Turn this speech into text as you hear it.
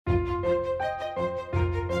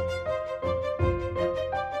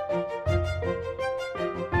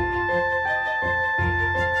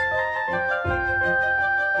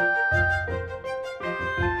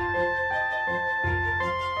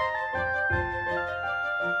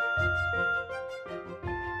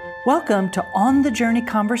Welcome to On the Journey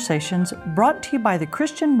Conversations, brought to you by the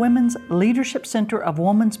Christian Women's Leadership Center of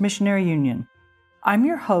Women's Missionary Union. I'm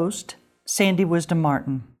your host, Sandy Wisdom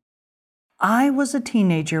Martin. I was a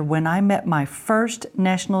teenager when I met my first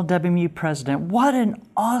National WMU president. What an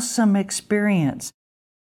awesome experience!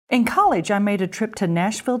 In college, I made a trip to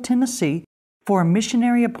Nashville, Tennessee for a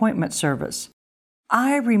missionary appointment service.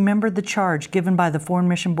 I remember the charge given by the Foreign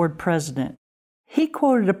Mission Board president. He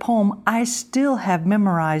quoted a poem I still have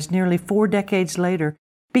memorized nearly 4 decades later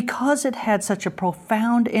because it had such a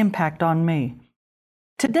profound impact on me.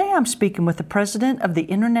 Today I'm speaking with the president of the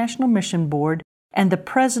International Mission Board and the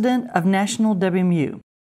president of National WMU.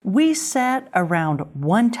 We sat around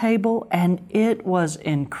one table and it was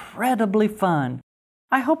incredibly fun.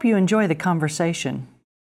 I hope you enjoy the conversation.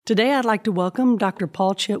 Today I'd like to welcome Dr.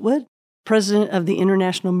 Paul Chitwood, president of the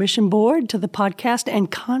International Mission Board, to the podcast,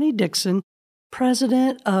 and Connie Dixon,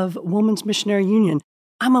 president of Women's Missionary Union.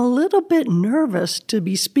 I'm a little bit nervous to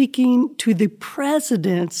be speaking to the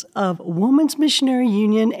presidents of Women's Missionary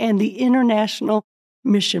Union and the International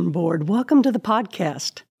Mission Board. Welcome to the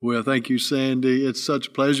podcast. Well, thank you, Sandy. It's such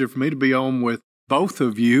a pleasure for me to be on with both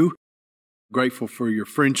of you. Grateful for your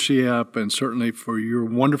friendship and certainly for your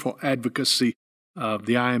wonderful advocacy of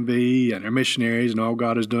the IMB and our missionaries and all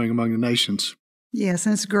God is doing among the nations. Yes,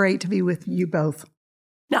 and it's great to be with you both.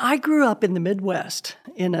 Now, I grew up in the Midwest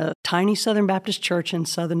in a tiny Southern Baptist church in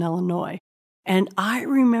Southern Illinois, and I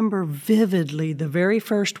remember vividly the very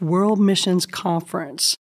first World Missions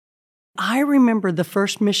Conference. I remember the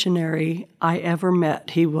first missionary I ever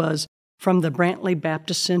met. He was from the Brantley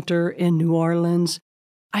Baptist Center in New Orleans.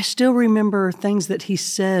 I still remember things that he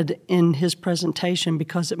said in his presentation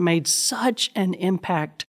because it made such an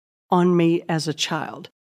impact on me as a child.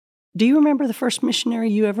 Do you remember the first missionary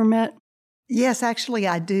you ever met? Yes, actually,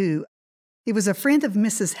 I do. It was a friend of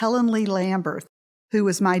Mrs. Helen Lee Lamberth, who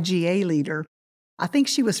was my GA leader. I think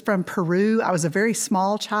she was from Peru. I was a very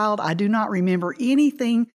small child. I do not remember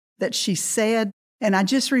anything that she said, and I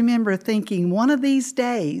just remember thinking, one of these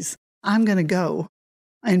days, I'm going to go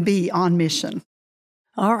and be on mission.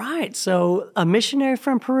 All right, so a missionary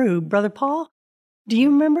from Peru. Brother Paul, do you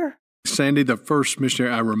remember? Sandy, the first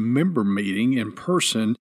missionary I remember meeting in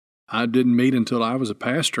person, I didn't meet until I was a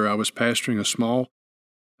pastor. I was pastoring a small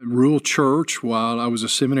rural church while I was a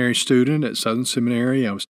seminary student at Southern Seminary.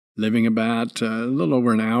 I was living about a little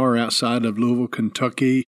over an hour outside of Louisville,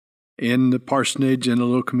 Kentucky, in the parsonage in a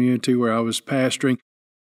little community where I was pastoring.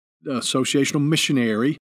 The associational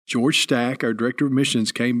missionary, George Stack, our director of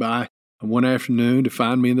missions, came by one afternoon to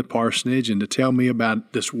find me in the parsonage and to tell me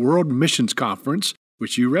about this World Missions Conference,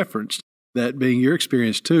 which you referenced, that being your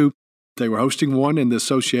experience too. They were hosting one in the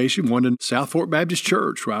association, one in South Fork Baptist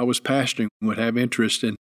Church, where I was pastoring, would have interest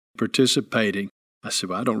in participating. I said,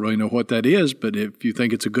 well, I don't really know what that is, but if you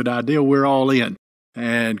think it's a good idea, we're all in.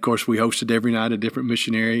 And, of course, we hosted every night a different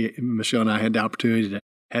missionary. Michelle and I had the opportunity to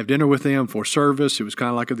have dinner with them for service. It was kind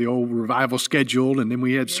of like the old revival schedule, and then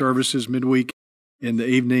we had services midweek in the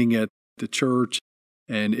evening at the church.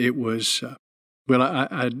 And it was,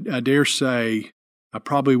 I dare say, I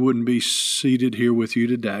probably wouldn't be seated here with you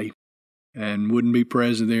today and wouldn't be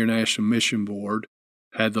president of the International Mission Board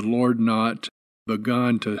had the Lord not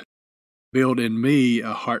begun to build in me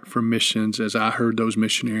a heart for missions as I heard those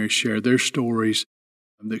missionaries share their stories,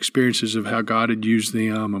 the experiences of how God had used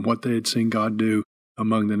them and what they had seen God do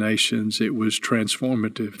among the nations. It was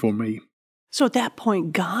transformative for me. So at that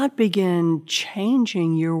point, God began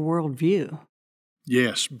changing your worldview.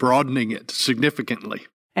 Yes, broadening it significantly.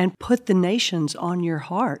 And put the nations on your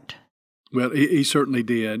heart. Well, he certainly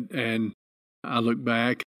did. And I look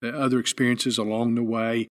back at other experiences along the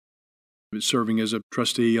way. Serving as a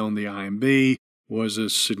trustee on the IMB was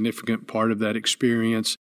a significant part of that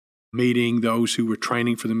experience. Meeting those who were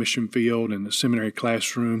training for the mission field in the seminary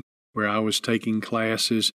classroom where I was taking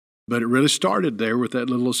classes. But it really started there with that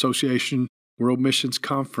little association World Missions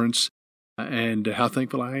Conference, and how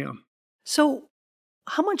thankful I am. So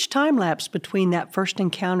how much time lapsed between that first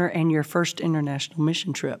encounter and your first international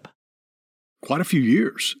mission trip? Quite a few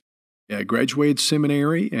years. I graduated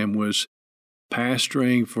seminary and was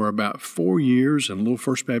pastoring for about 4 years in a little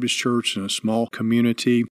First Baptist church in a small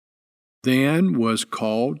community. Then was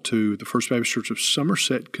called to the First Baptist Church of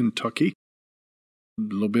Somerset, Kentucky, a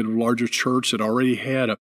little bit of a larger church that already had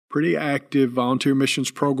a pretty active volunteer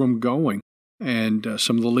missions program going. And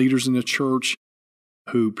some of the leaders in the church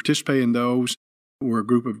who participated in those were a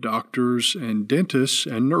group of doctors and dentists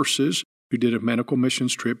and nurses who did a medical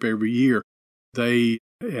missions trip every year. They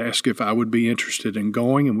asked if I would be interested in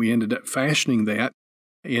going, and we ended up fashioning that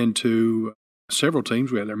into several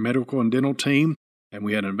teams. We had our medical and dental team, and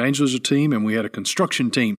we had an evangelism team, and we had a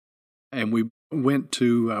construction team. and we went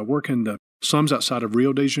to work in the slums outside of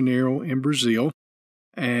Rio de Janeiro in Brazil.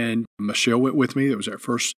 And Michelle went with me. It was our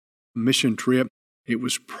first mission trip. It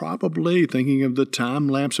was probably, thinking of the time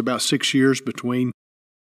lapse, about 6 years between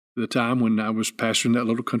the time when I was pastoring that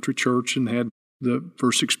little country church and had the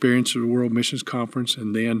first experience of the World Missions Conference,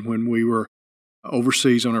 and then when we were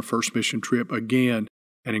overseas on our first mission trip. Again,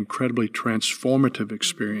 an incredibly transformative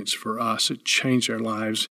experience for us. It changed our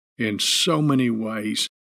lives in so many ways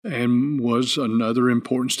and was another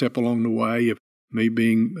important step along the way of me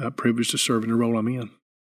being privileged to serve in the role I'm in.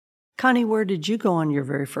 Connie, where did you go on your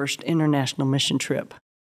very first international mission trip?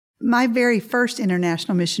 My very first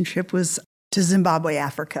international mission trip was to Zimbabwe,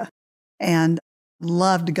 Africa, and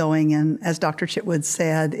loved going. And as Dr. Chitwood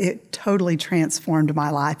said, it totally transformed my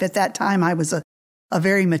life. At that time, I was a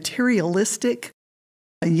very materialistic,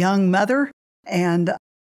 a young mother, and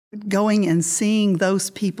going and seeing those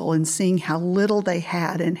people and seeing how little they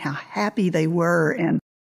had and how happy they were and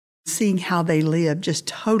seeing how they lived just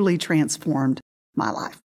totally transformed my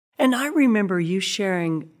life. And I remember you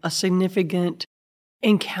sharing a significant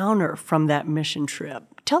encounter from that mission trip.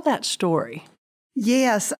 Tell that story.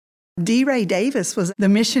 Yes. D. Ray Davis was the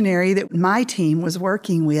missionary that my team was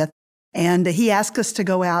working with, and he asked us to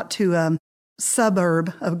go out to a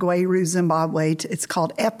suburb of Gweru, Zimbabwe. It's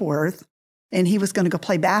called Epworth, and he was going to go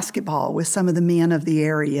play basketball with some of the men of the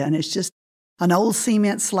area, and it's just an old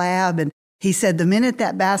cement slab, and he said the minute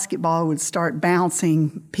that basketball would start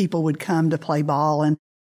bouncing, people would come to play ball. And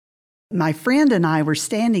my friend and I were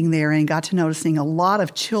standing there and got to noticing a lot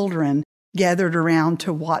of children gathered around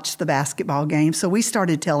to watch the basketball game. So we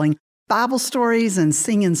started telling Bible stories and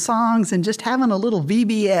singing songs and just having a little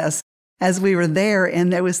VBS as we were there.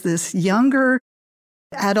 And there was this younger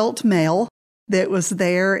adult male that was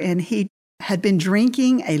there, and he had been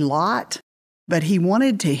drinking a lot, but he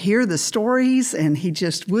wanted to hear the stories and he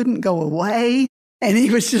just wouldn't go away. And he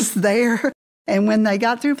was just there. And when they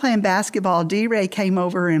got through playing basketball, D. Ray came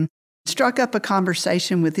over and struck up a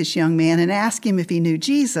conversation with this young man and asked him if he knew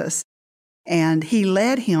Jesus. And he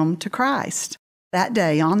led him to Christ that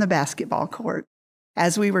day on the basketball court.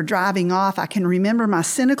 As we were driving off, I can remember my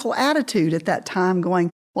cynical attitude at that time going,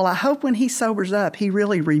 well, I hope when he sobers up, he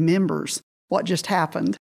really remembers what just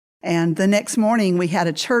happened. And the next morning, we had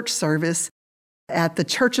a church service at the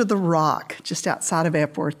Church of the Rock, just outside of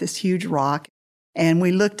Epworth, this huge rock. And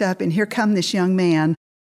we looked up, and here come this young man,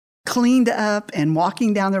 cleaned up and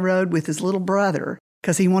walking down the road with his little brother,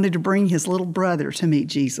 because he wanted to bring his little brother to meet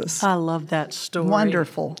Jesus. I love that story.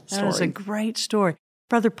 Wonderful story. That is a great story.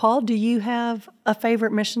 Brother Paul, do you have a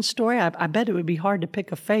favorite mission story? I bet it would be hard to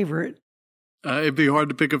pick a favorite. It'd be hard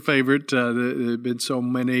to pick a favorite. There have been so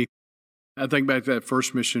many. I think back to that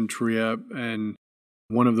first mission trip, and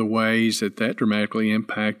one of the ways that dramatically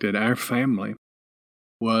impacted our family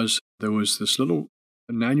was there was this little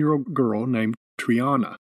 9-year-old girl named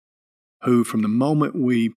Triana, who from the moment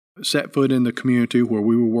we set foot in the community where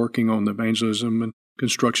we were working on the evangelism and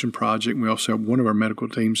construction project, we also had one of our medical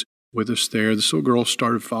teams with us there. This little girl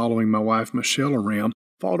started following my wife, Michelle, around,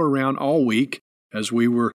 followed her around all week as we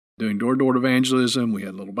were doing door-to-door evangelism. We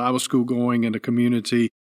had a little Bible school going in the community,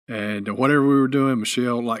 and whatever we were doing,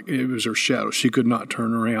 Michelle, like it was her shadow. She could not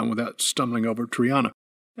turn around without stumbling over Triana.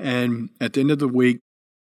 And at the end of the week,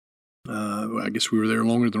 I guess we were there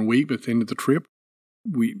longer than a week, but at the end of the trip,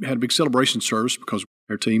 we had a big celebration service because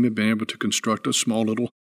our team had been able to construct a small little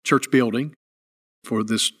church building for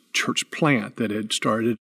this church plant that had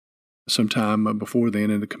started sometime before then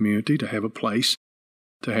in the community to have a place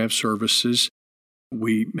to have services.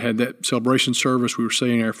 We had that celebration service. We were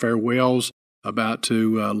saying our farewells, about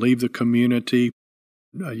to leave the community.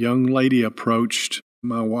 A young lady approached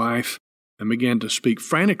my wife and began to speak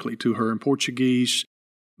frantically to her in Portuguese.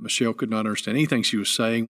 Michelle could not understand anything she was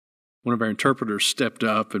saying. One of our interpreters stepped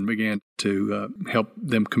up and began to help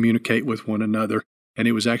them communicate with one another. And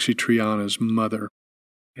it was actually Triana's mother.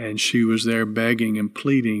 And she was there begging and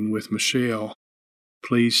pleading with Michelle,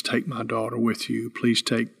 please take my daughter with you. Please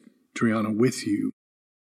take Triana with you.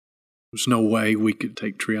 There was no way we could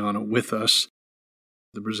take Triana with us.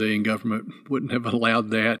 The Brazilian government wouldn't have allowed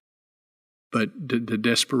that. But the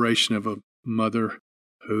desperation of a mother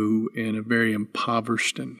who, in a very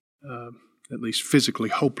impoverished and at least physically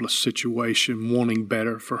hopeless situation, wanting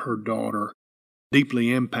better for her daughter,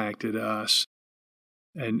 deeply impacted us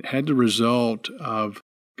and had the result of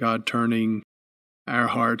God turning our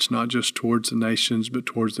hearts not just towards the nations, but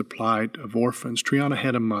towards the plight of orphans. Triana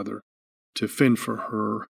had a mother to fend for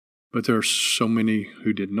her, but there are so many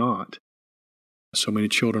who did not. So many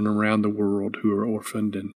children around the world who are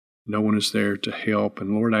orphaned and no one is there to help.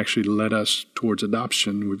 And Lord actually led us towards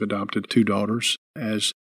adoption. We've adopted 2 daughters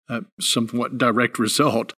as somewhat direct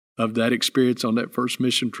result of that experience on that first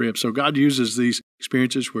mission trip. So God uses these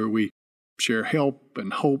experiences where we share help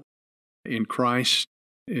and hope in Christ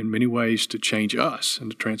in many ways to change us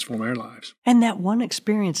and to transform our lives. And that one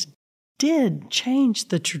experience did change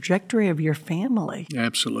the trajectory of your family.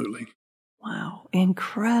 Absolutely. Wow,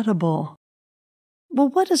 incredible. Well,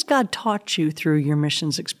 what has God taught you through your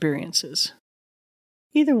missions experiences?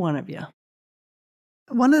 Either one of you.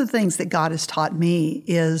 One of the things that God has taught me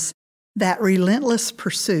is that relentless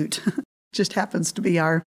pursuit. Just happens to be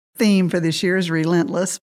our theme for this year, is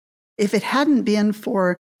relentless. If it hadn't been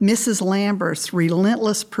for Mrs. Lamberth's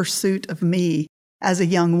relentless pursuit of me as a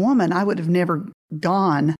young woman, I would have never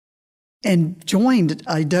gone and joined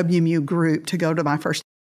a WMU group to go to my first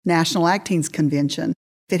National Actings Convention.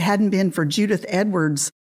 If it hadn't been for Judith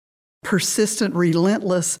Edwards' persistent,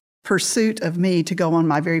 relentless pursuit of me to go on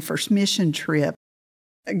my very first mission trip,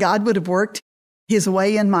 God would have worked His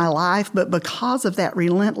way in my life, but because of that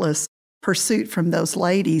relentless pursuit from those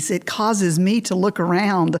ladies, it causes me to look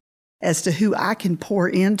around as to who I can pour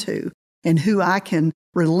into and who I can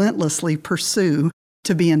relentlessly pursue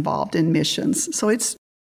to be involved in missions. So it's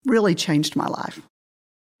really changed my life.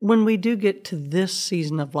 When we do get to this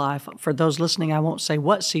season of life, for those listening, I won't say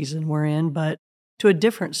what season we're in, but to a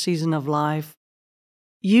different season of life,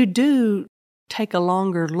 you do take a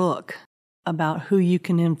longer look about who you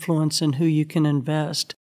can influence and who you can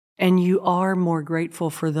invest. And you are more grateful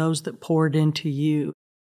for those that poured into you.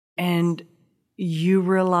 And you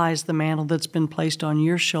realize the mantle that's been placed on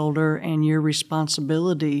your shoulder and your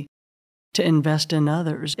responsibility to invest in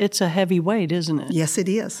others. It's a heavy weight, isn't it? Yes, it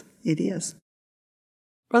is. It is.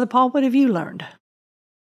 Brother Paul, what have you learned?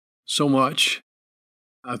 So much.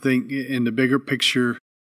 I think in the bigger picture,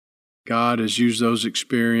 God has used those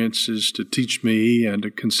experiences to teach me and to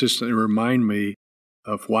consistently remind me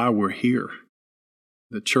of why we're here.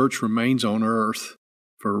 The church remains on earth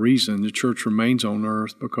for a reason. The church remains on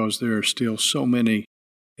earth because there are still so many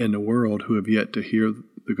in the world who have yet to hear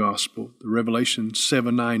the gospel. The Revelation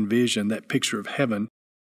 7:9 vision, that picture of heaven,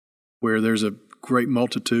 where there's a great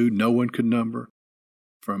multitude no one could number,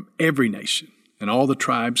 from every nation and all the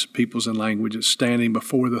tribes, peoples, and languages standing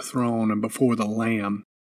before the throne and before the Lamb.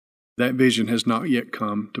 That vision has not yet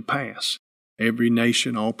come to pass. Every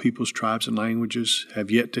nation, all peoples, tribes, and languages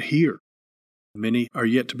have yet to hear. Many are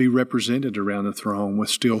yet to be represented around the throne, with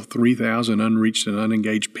still 3,000 unreached and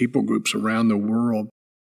unengaged people groups around the world.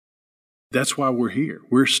 That's why we're here.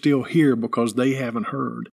 We're still here because they haven't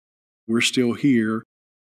heard. We're still here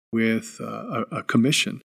with a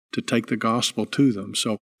commission to take the gospel to them.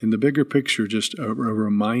 So in the bigger picture, just a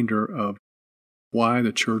reminder of why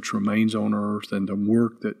the church remains on earth and the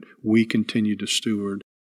work that we continue to steward,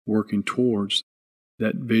 working towards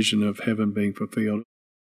that vision of heaven being fulfilled.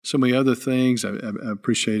 So many other things. I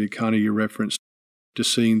appreciated, Connie, your reference to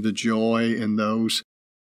seeing the joy in those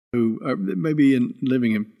who are maybe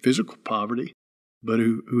living in physical poverty, but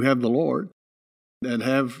who have the Lord and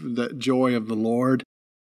have that joy of the Lord.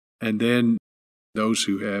 And then those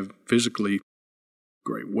who have physically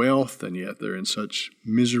great wealth, and yet they're in such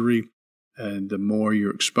misery. And the more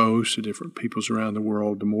you're exposed to different peoples around the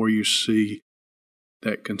world, the more you see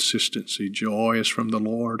that consistency. Joy is from the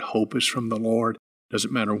Lord. Hope is from the Lord.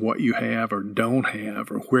 Doesn't matter what you have or don't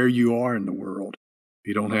have or where you are in the world. If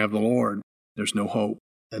you don't have the Lord, there's no hope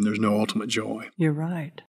and there's no ultimate joy. You're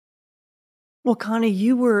right. Well, Connie,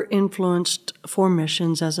 you were influenced for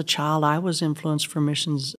missions as a child. I was influenced for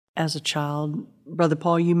missions as a child. Brother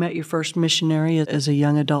Paul, you met your first missionary as a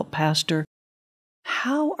young adult pastor.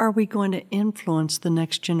 How are we going to influence the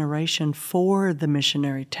next generation for the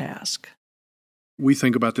missionary task? We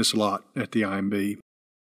think about this a lot at the IMB.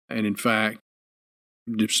 And in fact,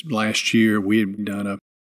 just last year, we had done a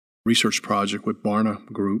research project with Barna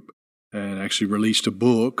Group and actually released a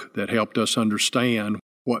book that helped us understand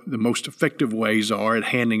what the most effective ways are at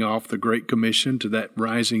handing off the Great Commission to that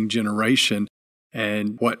rising generation.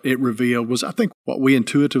 And what it revealed was, I think, what we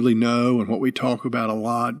intuitively know and what we talk about a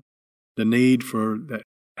lot, the need for that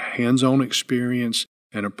hands-on experience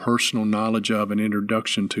and a personal knowledge of and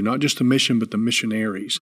introduction to not just the mission, but the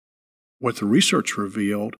missionaries. What the research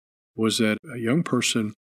revealed was that a young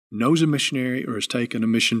person knows a missionary or has taken a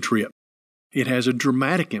mission trip. It has a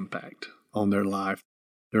dramatic impact on their life.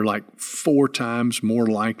 They're like 4 times more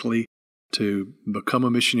likely to become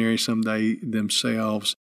a missionary someday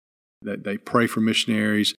themselves, that they pray for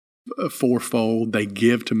missionaries 4-fold, they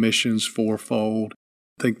give to missions 4-fold.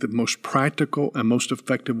 I think the most practical and most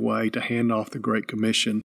effective way to hand off the Great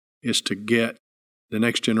Commission is to get the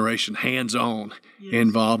next generation hands-on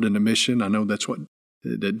involved in the mission. I know that's what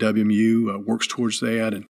that WMU works towards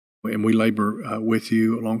that, and and we labor with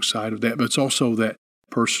you alongside of that. But it's also that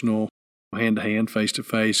personal, hand-to-hand,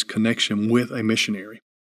 face-to-face connection with a missionary.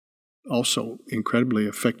 Also incredibly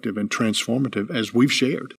effective and transformative, as we've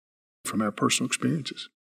shared from our personal experiences.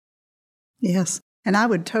 Yes, and I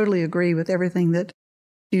would totally agree with everything that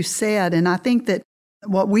you said. And I think that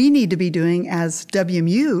what we need to be doing as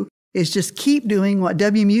WMU is just keep doing what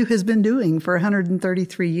WMU has been doing for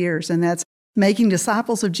 133 years, and that's making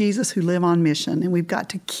disciples of Jesus who live on mission. And we've got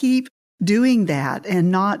to keep doing that and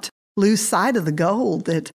not lose sight of the goal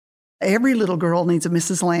that every little girl needs a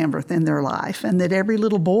Mrs. Lamberth in their life, and that every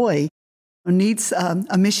little boy needs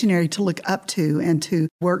a missionary to look up to and to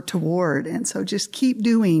work toward. And so just keep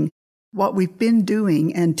doing what we've been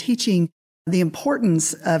doing and teaching the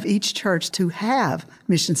importance of each church to have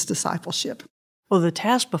missions discipleship. Well, the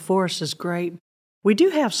task before us is great. We do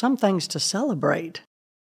have some things to celebrate.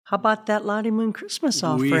 How about that Lottie Moon Christmas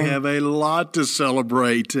offering? We have a lot to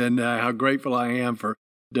celebrate, and how grateful I am for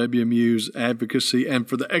WMU's advocacy and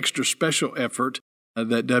for the extra special effort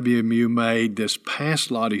that WMU made this past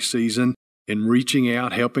Lottie season in reaching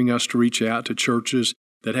out, helping us to reach out to churches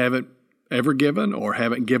that haven't ever given or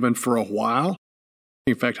haven't given for a while.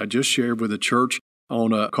 In fact, I just shared with a church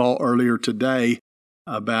on a call earlier today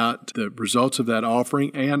about the results of that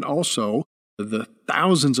offering, and also the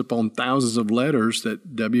thousands upon thousands of letters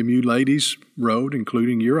that WMU ladies wrote,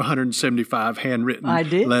 including your 175 handwritten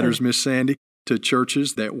letters, Miss Sandy, to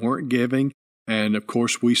churches that weren't giving. And of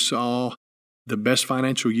course, we saw the best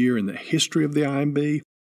financial year in the history of the IMB.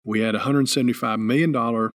 We had a $175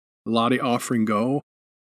 million Lottie offering goal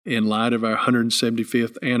in light of our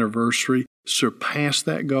 175th anniversary. Surpassed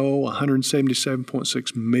that goal.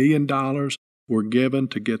 $177.6 million were given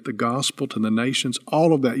to get the gospel to the nations,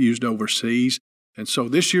 all of that used overseas. And so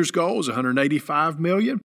this year's goal is $185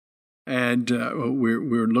 million. And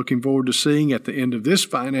we're looking forward to seeing at the end of this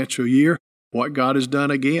financial year what God has done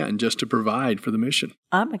again just to provide for the mission.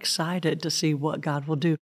 I'm excited to see what God will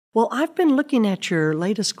do. Well, I've been looking at your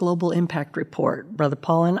latest Global Impact Report, Brother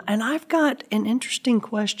Paul, and I've got an interesting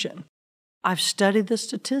question. I've studied the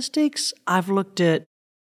statistics. I've looked at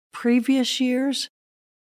previous years.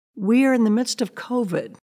 We are in the midst of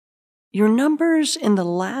COVID. Your numbers in the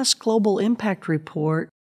last Global Impact Report,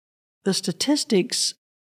 the statistics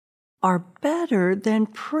are better than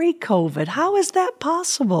pre-COVID. How is that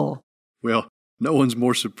possible? Well, no one's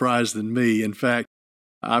more surprised than me. In fact,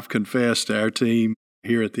 I've confessed to our team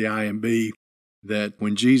here at the IMB that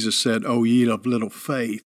when Jesus said, "O ye of little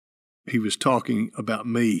faith," he was talking about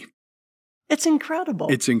me. It's incredible.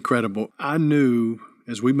 It's incredible. I knew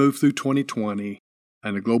as we moved through 2020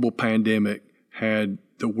 and the global pandemic had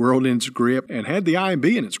the world in its grip and had the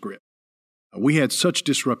IMB in its grip, we had such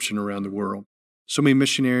disruption around the world. So many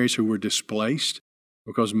missionaries who were displaced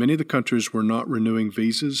because many of the countries were not renewing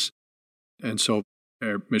visas. And so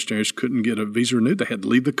our missionaries couldn't get a visa renewed. They had to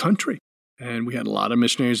leave the country. And we had a lot of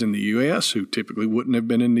missionaries in the U.S. who typically wouldn't have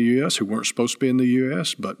been in the U.S., who weren't supposed to be in the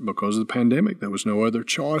U.S., but because of the pandemic, there was no other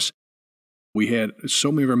choice. We had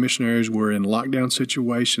so many of our missionaries were in lockdown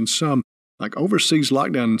situations. Some, like overseas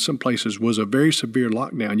lockdown in some places, was a very severe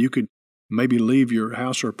lockdown. You could maybe leave your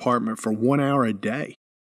house or apartment for 1 hour a day.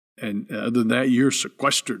 And other than that, you're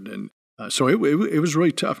sequestered. And so it was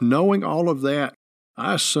really tough. Knowing all of that,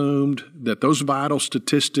 I assumed that those vital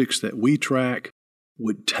statistics that we track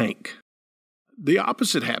would tank. The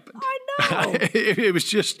opposite happened. I know.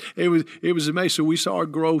 It was amazing. So we saw a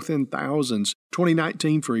growth in thousands.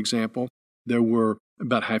 2019, for example, there were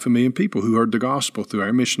about 500,000 people who heard the gospel through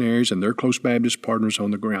our missionaries and their close Baptist partners on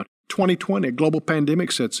the ground. 2020, a global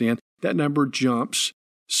pandemic sets in. That number jumps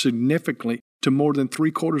significantly to more than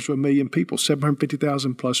 750,000 people,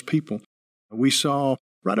 750,000 plus people. We saw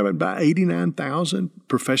right about 89,000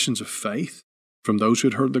 professions of faith from those who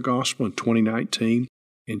had heard the gospel in 2019.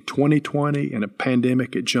 In 2020, in a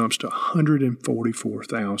pandemic, it jumps to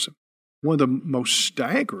 144,000. One of the most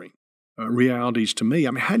staggering realities to me,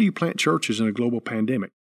 how do you plant churches in a global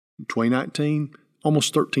pandemic? In 2019,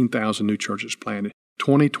 almost 13,000 new churches planted.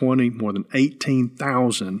 2020, more than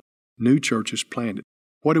 18,000 new churches planted.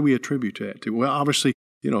 What do we attribute that to? Well, obviously,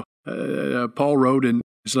 Paul wrote in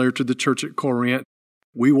his letter to the church at Corinth,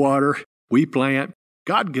 we water, we plant,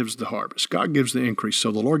 God gives the harvest, God gives the increase.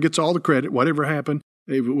 So the Lord gets all the credit. Whatever happened,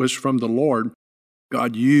 it was from the Lord.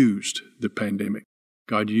 God used the pandemic.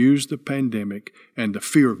 God used the pandemic and the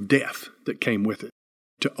fear of death that came with it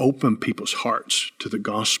to open people's hearts to the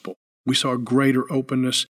gospel. We saw a greater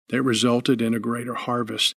openness that resulted in a greater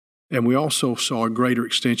harvest. And we also saw a greater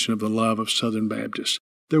extension of the love of Southern Baptists.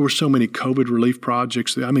 There were so many COVID relief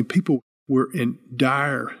projects. People were in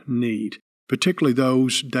dire need. particularly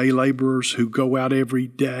those day laborers who go out every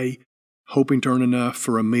day hoping to earn enough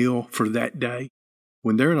for a meal for that day.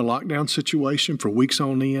 When they're in a lockdown situation for weeks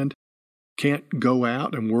on end, can't go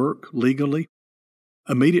out and work legally,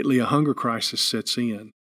 immediately a hunger crisis sets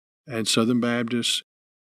in. And Southern Baptists,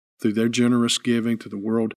 through their generous giving to the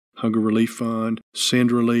World Hunger Relief Fund,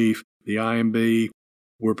 Send Relief, the IMB,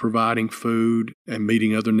 we're providing food and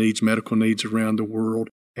meeting other needs, medical needs around the world.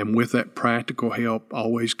 And with that practical help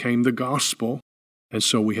always came the gospel. And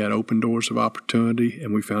so we had open doors of opportunity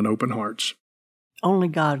and we found open hearts. Only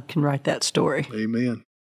God can write that story. Amen.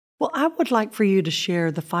 Well, I would like for you to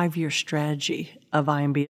share the 5-year strategy of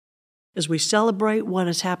IMB as we celebrate what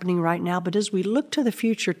is happening right now, but as we look to the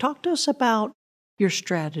future, talk to us about your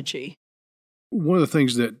strategy. One of the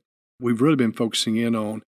things that we've really been focusing in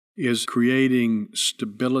on is creating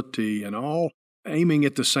stability and all aiming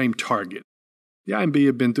at the same target. The IMB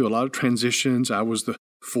had been through a lot of transitions. I was the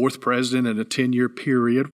 4th president in a 10-year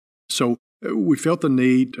period. So we felt the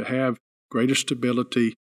need to have greater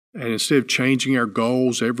stability. And instead of changing our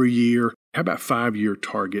goals every year, how about 5-year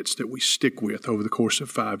targets that we stick with over the course of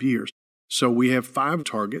 5 years? So we have 5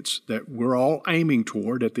 targets that we're all aiming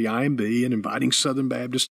toward at the IMB and inviting Southern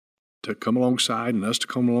Baptists to come alongside and us to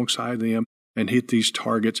come alongside them and hit these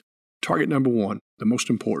targets. Target number 1, the most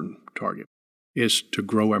important target, is to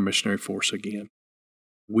grow our missionary force again.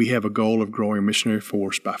 We have a goal of growing our missionary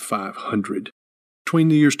force by 500. Between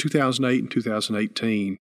the years 2008 and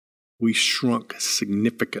 2018, we shrunk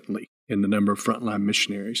significantly in the number of frontline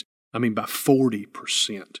missionaries. I mean, by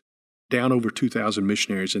 40%, down over 2,000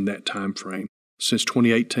 missionaries in that time frame. Since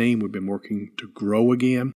 2018, we've been working to grow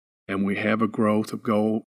again, and we have a growth of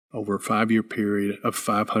goal over a 5-year period of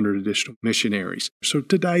 500 additional missionaries. So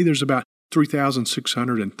today, there's about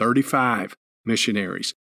 3,635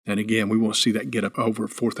 missionaries. And again, we want to see that get up over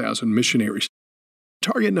 4,000 missionaries.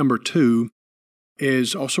 Target number 2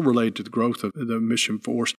 is also related to the growth of the mission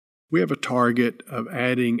force. We have a target of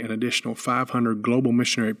adding an additional 500 global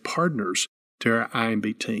missionary partners to our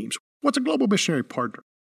IMB teams. What's a global missionary partner?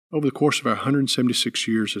 Over the course of our 176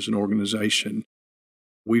 years as an organization,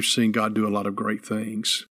 we've seen God do a lot of great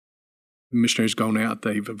things. Missionaries gone out,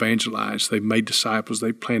 they've evangelized, they've made disciples,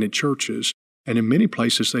 they've planted churches, and in many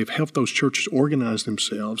places they've helped those churches organize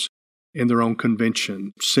themselves in their own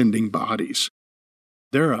convention, sending bodies.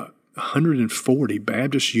 There are 140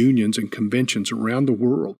 Baptist unions and conventions around the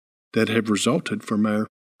world that have resulted from our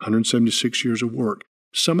 176 years of work.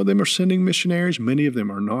 Some of them are sending missionaries, many of them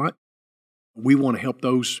are not. We want to help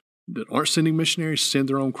those that aren't sending missionaries send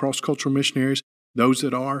their own cross-cultural missionaries. Those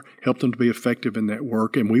that are, help them to be effective in that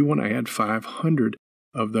work. And we want to add 500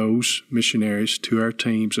 of those missionaries to our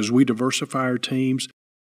teams. As we diversify our teams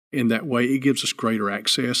in that way, it gives us greater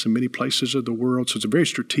access in many places of the world. So it's a very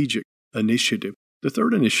strategic initiative. The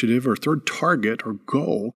third initiative or third target or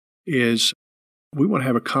goal is we want to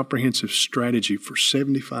have a comprehensive strategy for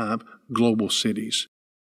 75 global cities.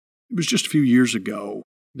 It was just a few years ago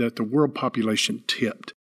that the world population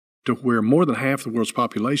tipped to where more than half the world's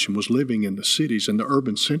population was living in the cities and the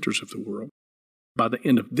urban centers of the world. By the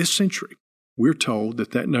end of this century, we're told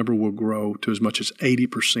that that number will grow to as much as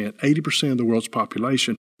 80%. 80% of the world's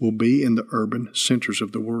population will be in the urban centers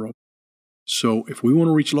of the world. So if we want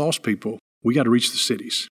to reach lost people, we got to reach the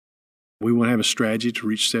cities. We want to have a strategy to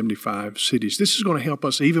reach 75 cities. This is going to help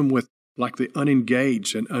us even with like the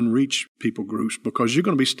unengaged and unreached people groups, because you're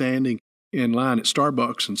going to be standing in line at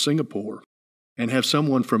Starbucks in Singapore and have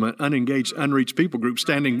someone from an unengaged, unreached people group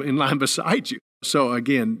standing in line beside you. So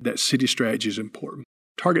again, that city strategy is important.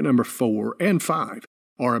 Target number 4 and 5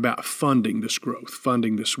 are about funding this growth,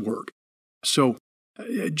 funding this work. So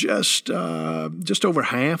just over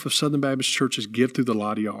half of Southern Baptist churches give through the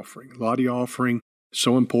Lottie offering. Lottie offering,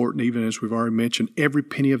 so important, even as we've already mentioned, every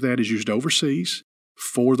penny of that is used overseas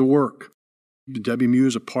for the work. WMU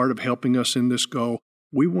is a part of helping us in this goal.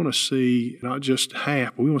 We want to see not just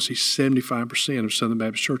half, but we want to see 75% of Southern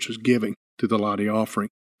Baptist churches giving to the Lottie offering.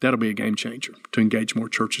 That'll be a game changer to engage more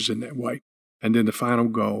churches in that way. And then the final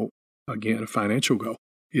goal, again, a financial goal,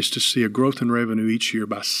 is to see a growth in revenue each year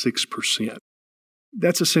by 6%.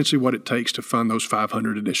 That's essentially what it takes to fund those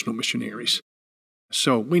 500 additional missionaries.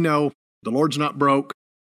 So we know the Lord's not broke.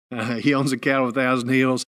 He owns the cattle of 1,000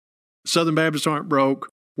 hills. Southern Baptists aren't broke.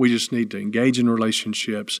 We just need to engage in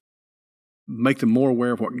relationships, make them more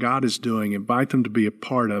aware of what God is doing, invite them to be a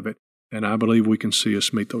part of it, and I believe we can see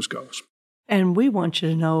us meet those goals. And we want you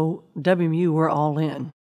to know, WMU, we're all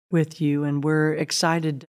in with you, and we're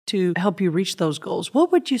excited to help you reach those goals.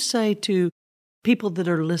 What would you say to people that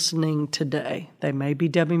are listening today? They may be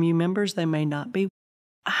WMU members, they may not be.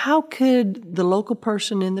 How could the local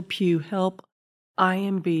person in the pew help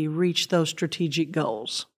IMB reach those strategic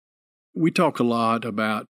goals? We talk a lot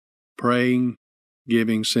about praying,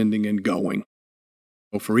 giving, sending, and going.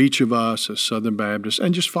 Well, for each of us as Southern Baptists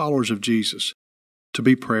and just followers of Jesus, to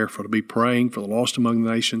be prayerful, to be praying for the lost among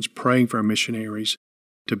the nations, praying for our missionaries,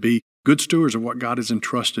 to be good stewards of what God has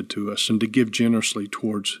entrusted to us, and to give generously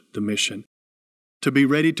towards the mission. To be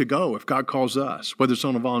ready to go if God calls us, whether it's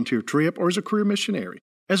on a volunteer trip or as a career missionary,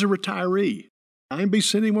 as a retiree. IMB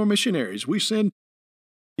sending more missionaries. We send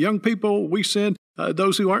young people, we send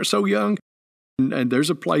those who aren't so young, and there's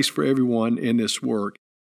a place for everyone in this work.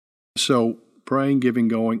 So praying, giving,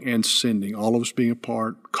 going, and sending, all of us being a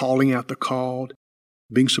part, calling out the called,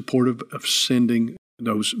 being supportive of sending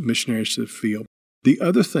those missionaries to the field. The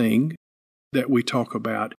other thing that we talk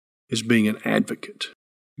about is being an advocate.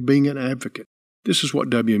 Being an advocate. This is what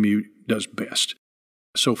WMU does best.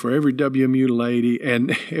 So for every WMU lady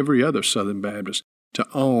and every other Southern Baptist to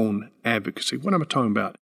own advocacy. What am I talking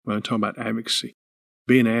about when I'm talking about advocacy?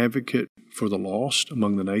 Be an advocate for the lost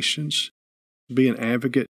among the nations. Be an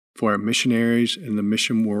advocate for our missionaries and the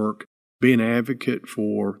mission work. Be an advocate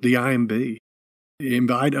for the IMB.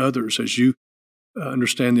 Invite others as you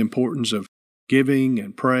understand the importance of giving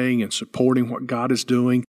and praying and supporting what God is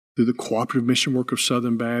doing through the cooperative mission work of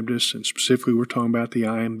Southern Baptists, and specifically we're talking about the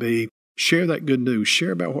IMB. Share that good news.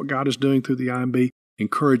 Share about what God is doing through the IMB.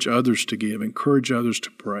 Encourage others to give. Encourage others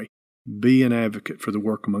to pray. Be an advocate for the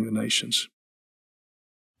work among the nations.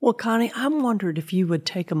 Well, Connie, I'm wondering if you would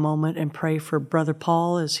take a moment and pray for Brother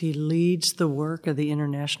Paul as he leads the work of the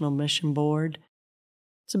International Mission Board.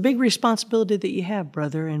 It's a big responsibility that you have,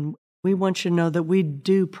 brother, and we want you to know that we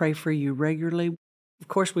do pray for you regularly. Of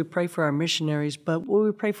course, we pray for our missionaries, but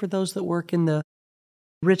we pray for those that work in the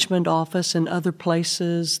Richmond office and other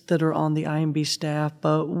places that are on the IMB staff.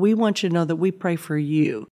 But we want you to know that we pray for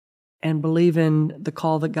you and believe in the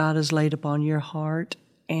call that God has laid upon your heart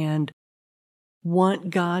and want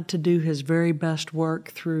God to do His very best work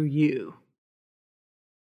through you.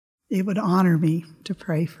 It would honor me to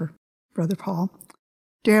pray for Brother Paul.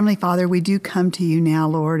 Dear Heavenly Father, we do come to you now,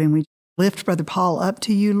 Lord, and we lift Brother Paul up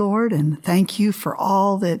to you, Lord, and thank you for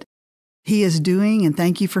all that he is doing, and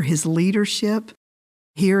thank you for his leadership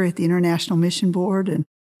here at the International Mission Board. And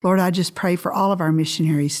Lord, I just pray for all of our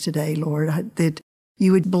missionaries today, Lord, that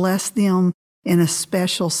you would bless them in a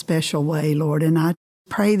special, special way, Lord. And I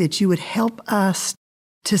pray that you would help us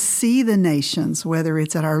to see the nations, whether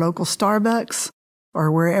it's at our local Starbucks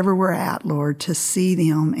or wherever we're at, Lord, to see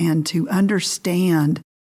them and to understand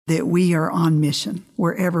that we are on mission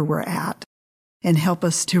wherever we're at, and help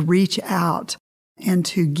us to reach out and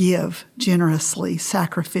to give generously,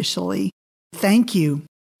 sacrificially. Thank you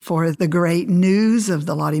for the great news of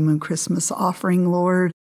the Lottie Moon Christmas offering,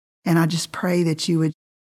 Lord. And I just pray that you would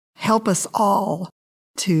help us all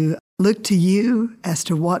to look to you as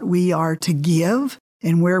to what we are to give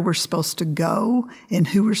and where we're supposed to go and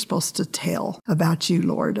who we're supposed to tell about you,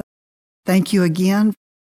 Lord. Thank you again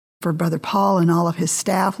for Brother Paul and all of his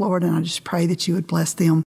staff, Lord, and I just pray that you would bless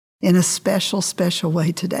them in a special, special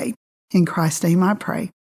way today. In Christ's name I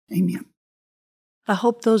pray. Amen. I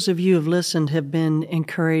hope those of you who have listened have been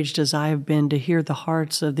encouraged as I have been to hear the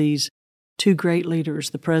hearts of these two great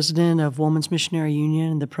leaders, the president of Women's Missionary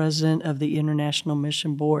Union and the president of the International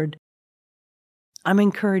Mission Board. I'm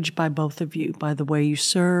encouraged by both of you, by the way you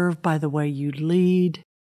serve, by the way you lead.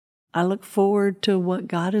 I look forward to what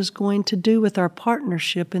God is going to do with our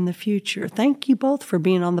partnership in the future. Thank you both for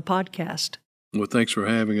being on the podcast. Well, thanks for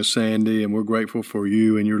having us, Sandy, and we're grateful for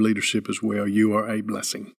you and your leadership as well. You are a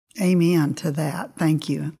blessing. Amen to that. Thank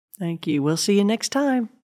you. Thank you. We'll see you next time.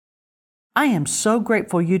 I am so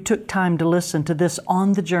grateful you took time to listen to this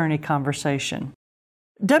On the Journey conversation.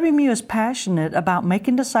 WMU is passionate about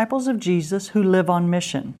making disciples of Jesus who live on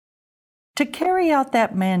mission. To carry out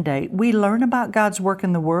that mandate, we learn about God's work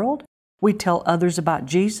in the world, we tell others about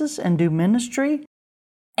Jesus and do ministry,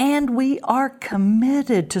 and we are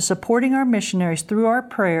committed to supporting our missionaries through our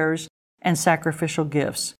prayers and sacrificial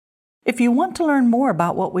gifts. If you want to learn more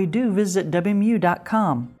about what we do, visit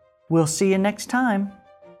WMU.com. We'll see you next time.